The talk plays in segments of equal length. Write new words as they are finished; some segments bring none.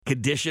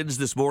conditions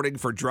this morning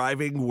for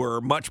driving were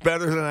much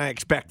better than I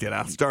expected.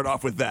 I'll start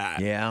off with that.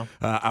 Yeah.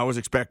 I was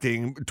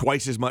expecting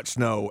twice as much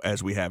snow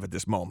as we have at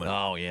this moment.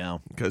 Oh, yeah.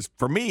 Because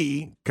for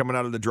me, coming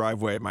out of the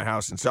driveway at my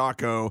house in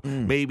Saco,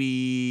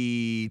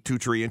 maybe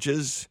 2-3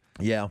 inches.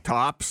 Yeah.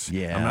 Tops.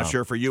 Yeah. I'm not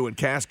sure for you in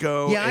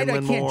Casco. Yeah, I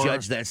can't Inlandmore.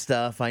 judge that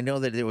stuff. I know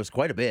that it was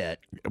quite a bit.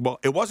 Well,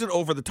 it wasn't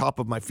over the top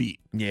of my feet.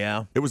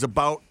 Yeah. It was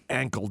about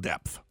ankle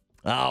depth.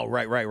 Oh,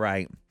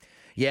 right.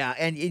 Yeah,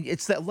 and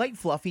it's that light,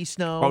 fluffy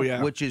snow, Oh,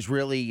 yeah. which is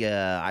really,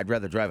 I'd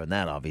rather drive in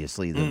that,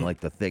 obviously, than like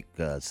the thick,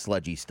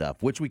 sludgy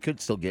stuff, which we could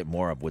still get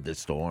more of with this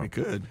storm. We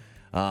could.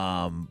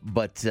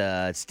 But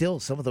still,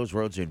 some of those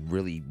roads are in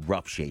really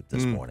rough shape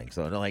this morning.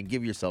 So,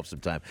 give yourself some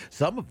time.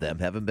 Some of them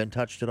haven't been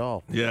touched at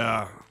all.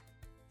 Yeah.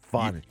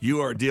 Fun.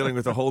 You are dealing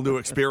with a whole new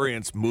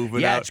experience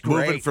moving Yeah, out, it's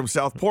great. moving from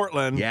South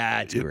Portland.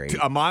 Yeah, it's great.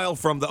 A mile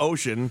from the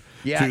ocean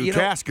Yeah, to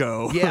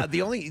Casco. Yeah,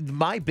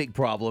 my big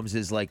problems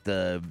is like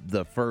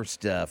the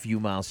first few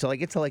miles. So I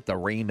get to like the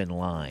Raymond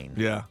line.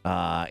 Yeah.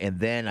 And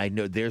then I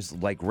know there's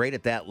like right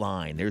at that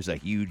line, there's a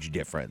huge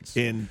difference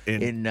In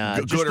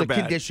just good or the bad?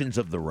 conditions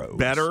of the roads.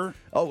 Better?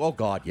 Oh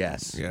God,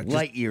 yes. Yeah, just-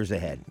 light years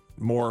ahead.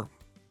 More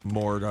And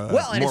more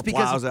it's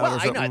because plows out or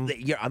I know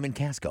something. I'm in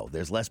Casco.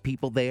 There's less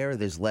people there.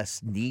 There's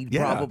less need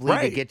Yeah, probably to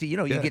right. get to.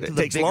 You Yeah, get to it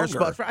the takes bigger longer.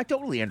 spots. I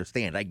totally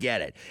understand. I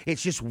get it.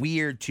 It's just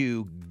weird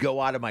to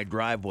go out of my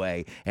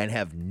driveway and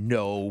have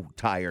no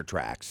tire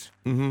tracks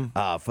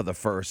for the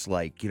first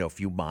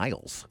few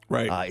miles.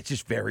 Right. It's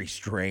just very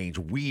strange,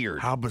 weird.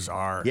 How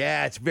bizarre.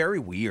 Yeah, it's very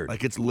weird.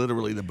 Like it's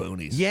literally the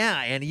boonies.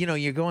 Yeah, and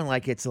you're going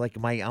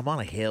I'm on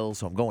a hill,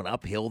 so I'm going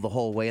uphill the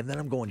whole way, and then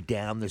I'm going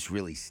down this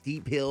really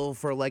steep hill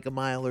for like a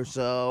mile or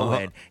so,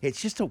 and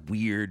it's just a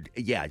weird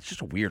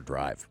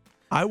drive.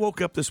 I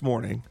woke up this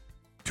morning.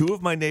 2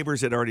 of my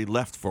neighbors had already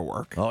left for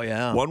work. Oh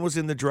yeah. One was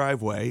in the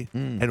driveway,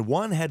 and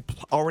one had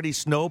already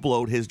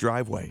snowblowed his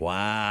driveway.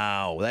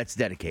 Wow, that's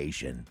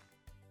dedication.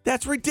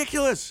 That's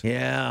ridiculous.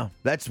 Yeah,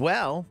 that's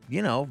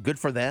good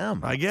for them.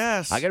 I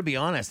guess. I got to be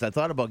honest. I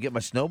thought about getting my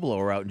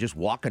snowblower out and just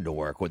walking to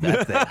work with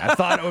that thing. I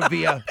thought it would be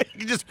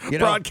You just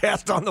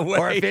broadcast on the way.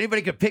 Or if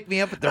anybody could pick me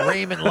up at the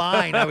Raymond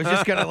line, I was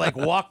just gonna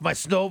walk my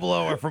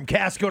snowblower from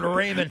Casco to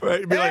Raymond.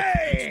 Right, be like,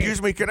 Hey!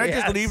 excuse me, can I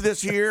just Yes. leave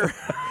this here?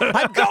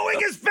 I'm going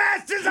as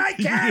fast as I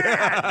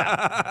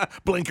can.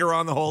 Blinker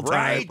on the whole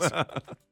time. Right.